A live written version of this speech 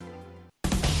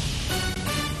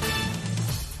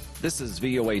This is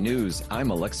VOA News.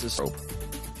 I'm Alexis Rope.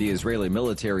 The Israeli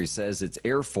military says its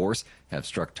air force have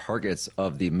struck targets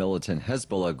of the militant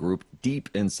Hezbollah group deep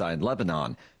inside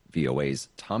Lebanon. VOA's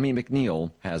Tommy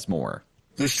McNeil has more.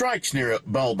 The strikes near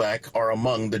Baalbek are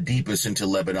among the deepest into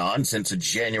Lebanon since a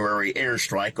January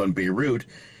airstrike on Beirut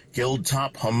killed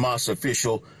top Hamas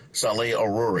official Saleh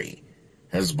Arouri.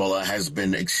 Hezbollah has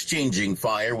been exchanging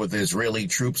fire with Israeli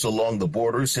troops along the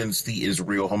border since the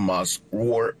Israel-Hamas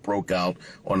war broke out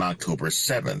on October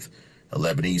 7th. A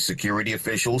Lebanese security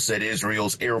official said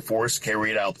Israel's Air Force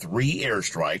carried out 3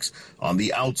 airstrikes on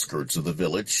the outskirts of the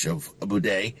village of Abu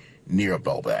Day near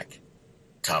Baalbek.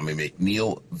 Tommy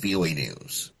McNeil, VOA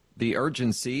News. The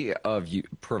urgency of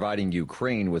providing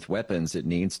Ukraine with weapons it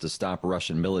needs to stop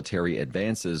Russian military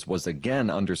advances was again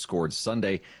underscored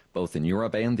Sunday, both in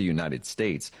Europe and the United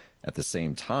States. At the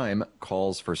same time,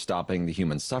 calls for stopping the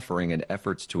human suffering and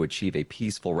efforts to achieve a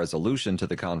peaceful resolution to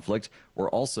the conflict were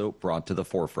also brought to the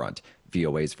forefront.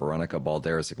 VOA's Veronica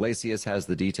Balderas-Iglesias has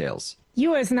the details.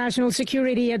 U.S. National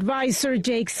Security Advisor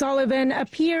Jake Sullivan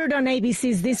appeared on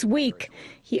ABC's This Week.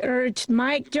 He urged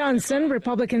Mike Johnson,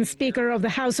 Republican Speaker of the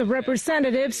House of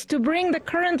Representatives, to bring the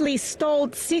currently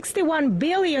stalled $61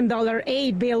 billion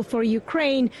aid bill for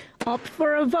Ukraine up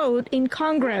for a vote in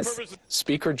Congress.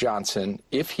 Speaker Johnson,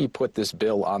 if he put this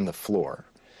bill on the floor,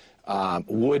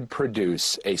 would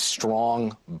produce a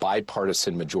strong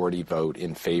bipartisan majority vote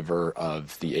in favor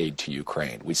of the aid to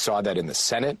Ukraine. We saw that in the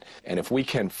Senate, and if we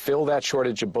can fill that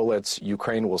shortage of bullets,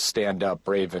 Ukraine will stand up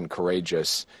brave and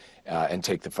courageous and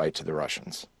take the fight to the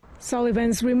Russians.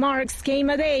 Sullivan's remarks came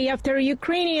a day after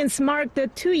Ukrainians marked the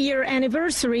 2-year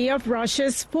anniversary of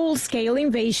Russia's full-scale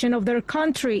invasion of their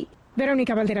country.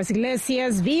 Veronica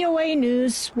Balderas-Iglesias, VOA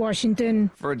News, Washington.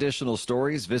 For additional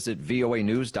stories, visit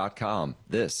voanews.com.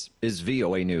 This is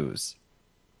VOA News.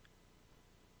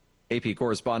 AP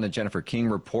correspondent Jennifer King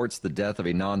reports the death of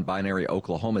a non-binary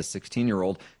Oklahoma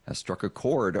 16-year-old has struck a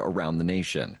chord around the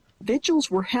nation. Vigils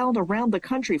were held around the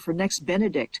country for Next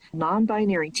Benedict, a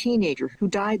non-binary teenager who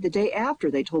died the day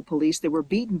after they told police they were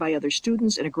beaten by other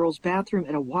students in a girls' bathroom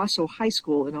at Owasso High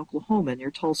School in Oklahoma near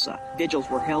Tulsa. Vigils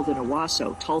were held in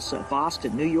Owasso, Tulsa,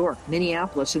 Boston, New York,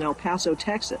 Minneapolis, and El Paso,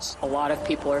 Texas. A lot of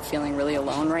people are feeling really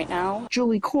alone right now.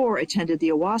 Julie Kaur attended the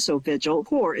Owasso vigil.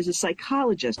 Kaur is a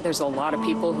psychologist. There's a lot of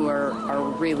people who are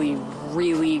really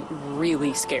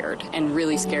scared and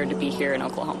really scared to be here in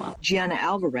Oklahoma. Gianna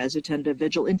Alvarez attended a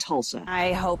vigil in Tulsa.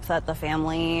 I hope that the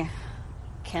family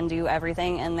can do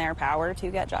everything in their power to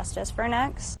get justice for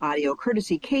Nex. Audio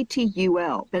courtesy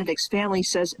KTUL. Benedict's family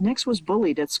says Nex was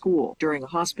bullied at school. During a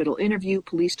hospital interview,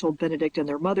 police told Benedict and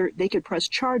their mother they could press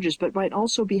charges but might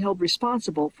also be held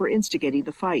responsible for instigating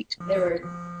the fight. They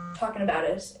were talking about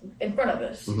us in front of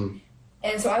us. Mm-hmm.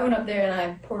 And so I went up there and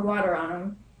I poured water on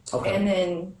them. Okay. And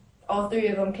then all 3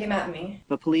 of them came at me.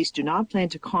 The police do not plan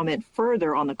to comment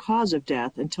further on the cause of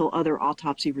death until other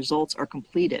autopsy results are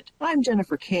completed. I'm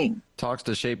Jennifer King. Talks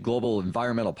to shape global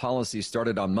environmental policy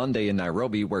started on Monday in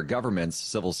Nairobi, where governments,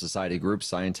 civil society groups,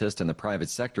 scientists, and the private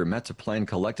sector met to plan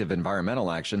collective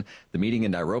environmental action. The meeting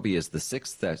in Nairobi is the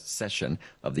 6th session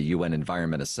of the UN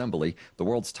Environment Assembly, the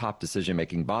world's top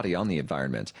decision-making body on the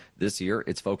environment. This year,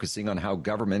 it's focusing on how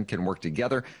government can work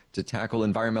together to tackle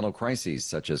environmental crises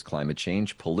such as climate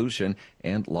change, pollution,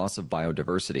 and loss of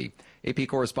biodiversity. AP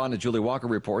correspondent Julie Walker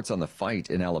reports on the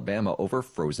fight in Alabama over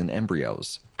frozen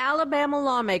embryos. Alabama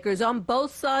lawmakers on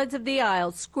both sides of the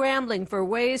aisle scrambling for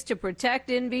ways to protect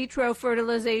in vitro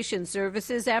fertilization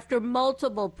services after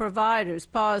multiple providers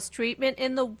paused treatment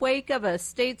in the wake of a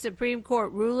state Supreme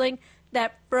Court ruling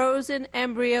that frozen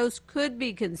embryos could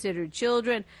be considered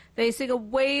children, facing a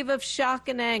wave of shock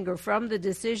and anger from the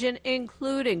decision,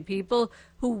 including people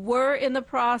who were in the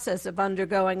process of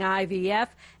undergoing IVF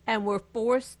and were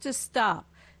forced to stop.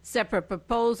 Separate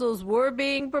proposals were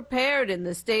being prepared in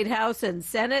the State House and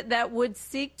Senate that would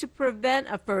seek to prevent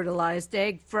a fertilized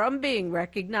egg from being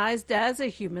recognized as a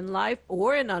human life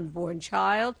or an unborn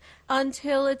child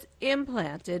until it's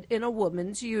implanted in a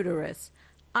woman's uterus.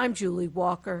 I'm Julie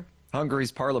Walker.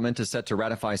 Hungary's parliament is set to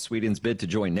ratify Sweden's bid to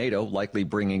join NATO, likely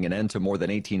bringing an end to more than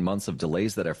 18 months of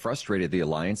delays that have frustrated the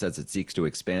alliance as it seeks to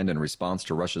expand in response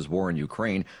to Russia's war in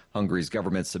Ukraine. Hungary's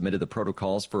government submitted the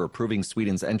protocols for approving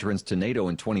Sweden's entrance to NATO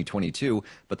in 2022,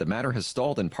 but the matter has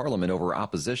stalled in parliament over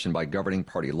opposition by governing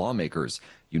party lawmakers.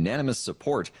 Unanimous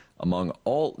support among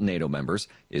all NATO members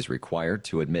is required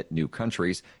to admit new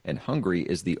countries, and Hungary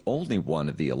is the only one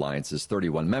of the alliance's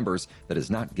 31 members that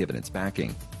has not given its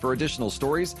backing. For additional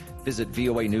stories, visit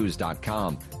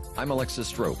voanews.com. I'm Alexis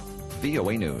Strope,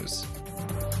 VOA News.